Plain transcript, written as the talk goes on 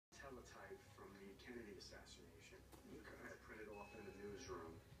Assassination. Okay. I printed off in the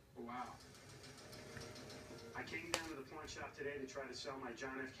newsroom. Wow. I came down to the pawn shop today to try to sell my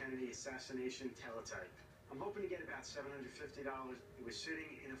John F. Kennedy Assassination Teletype. I'm hoping to get about $750. It was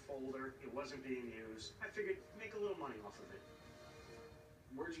sitting in a folder. It wasn't being used. I figured make a little money off of it.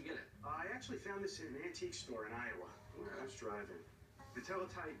 Where'd you get it? I actually found this in an antique store in Iowa when I was driving. The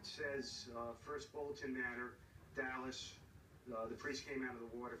teletype says first bulletin matter, Dallas. The priest came out of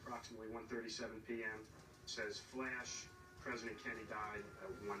the water approximately 1:37 p.m. It says flash, President Kennedy died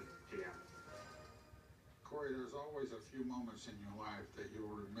at 1 p.m. Corey, there's always a few moments in your life that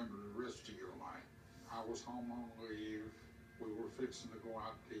you'll remember the rest of your life. I was home on leave. We were fixing to go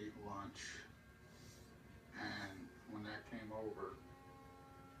out to eat lunch. And when that came over,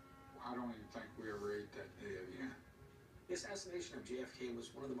 I don't even think we ever ate that day again. The assassination of JFK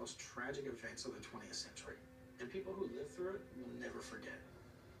was one of the most tragic events of the 20th century. And people who lived through it will never forget.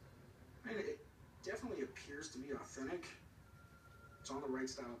 I mean, it definitely appears to be authentic. It's on the right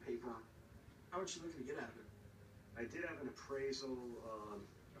style of paper. How much are you looking to get out of it? I did have an appraisal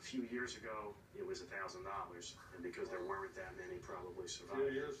a few years ago. It was $1,000, and because there weren't that many, probably A survived.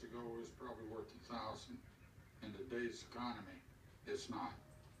 few years ago, it was probably worth $1,000. In today's economy, it's not.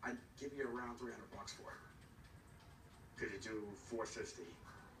 I'd give you around $300 for it. Could you do $450?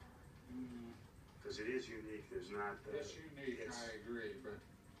 Because it is unique. There's not. It's unique, I agree, but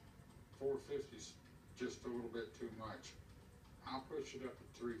 $450's just a little bit too much. I'll push it up to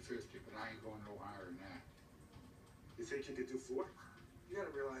 $350, but I ain't going no higher than that. You think you could do $4? You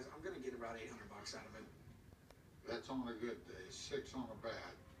gotta realize I'm gonna get about $800 out of it. That's on a good day, 6 on a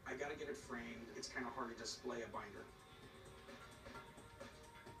bad. I gotta get it framed. It's kind of hard to display a binder.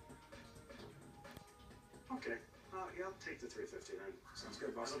 Okay. Yeah, I'll take the $350 then. Sounds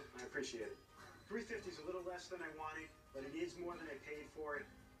good, boss. I appreciate it. $350 is a little less than I wanted, but it is more than I paid for it.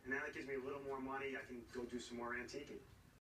 And now that gives me a little more money. I can go do some more antiquing.